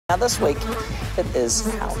Now this week, it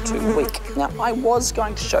is how-to week. Now I was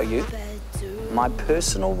going to show you my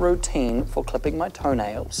personal routine for clipping my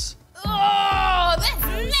toenails. Oh,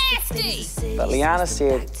 that's nasty! But Liana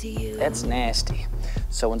said, that's nasty.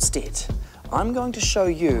 So instead, I'm going to show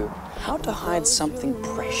you how to hide something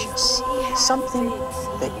precious, something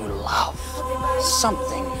that you love,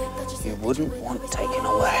 something you wouldn't want taken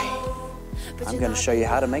away. I'm going to show you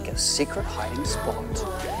how to make a secret hiding spot.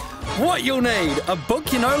 What you'll need: a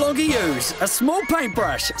book you no longer use, a small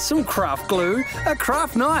paintbrush, some craft glue, a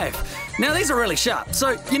craft knife. Now these are really sharp,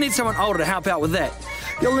 so you need someone older to help out with that.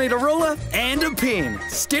 You'll need a ruler and a pen.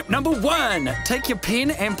 Step number 1, take your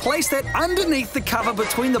pen and place that underneath the cover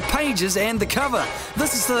between the pages and the cover.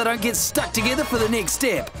 This is so they don't get stuck together for the next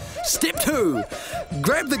step. Step 2,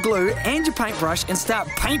 grab the glue and your paintbrush and start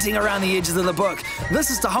painting around the edges of the book.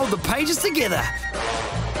 This is to hold the pages together.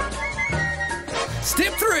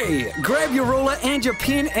 Step 3, grab your ruler and your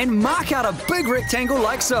pen and mark out a big rectangle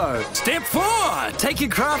like so. Step 4, take your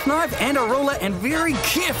craft knife and a ruler and very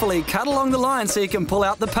carefully cut along the line so you can pull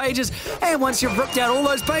out the pages. And once you've ripped out all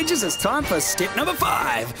those pages, it's time for step number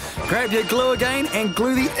 5. Grab your glue again and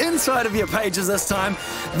glue the inside of your pages this time.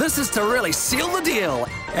 This is to really seal the deal.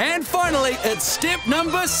 And finally, it's step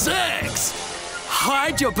number 6.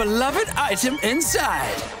 Hide your beloved item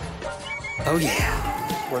inside. Oh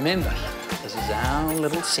yeah, remember, this is our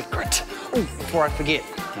little secret. Oh, before I forget,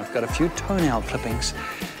 I've got a few toenail clippings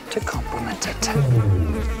to complement it.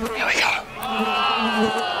 Here we go.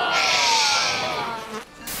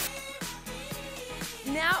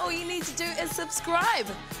 Now all you need to do is subscribe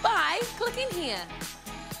by clicking here.